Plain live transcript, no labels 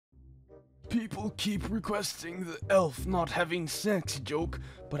People keep requesting the elf not having sex joke,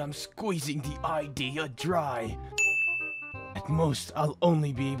 but I'm squeezing the idea dry. At most, I'll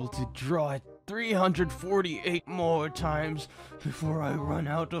only be able to draw it 348 more times before I run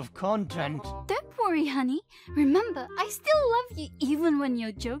out of content. Don't worry, honey. Remember, I still love you even when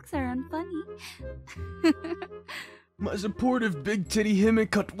your jokes are unfunny. My supportive big titty Hima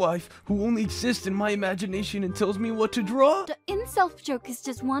cut wife, who only exists in my imagination and tells me what to draw? The incel joke is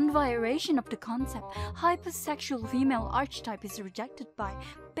just one variation of the concept. Hypersexual female archetype is rejected by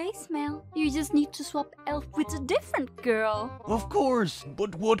base male. You just need to swap elf with a different girl. Of course,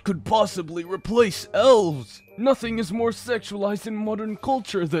 but what could possibly replace elves? Nothing is more sexualized in modern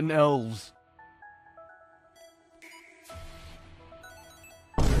culture than elves.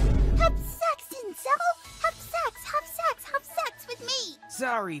 Have sex, incel! Have sex with me!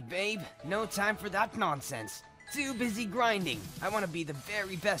 Sorry, babe. No time for that nonsense. Too busy grinding. I want to be the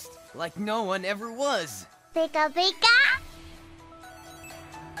very best, like no one ever was. Pika pika!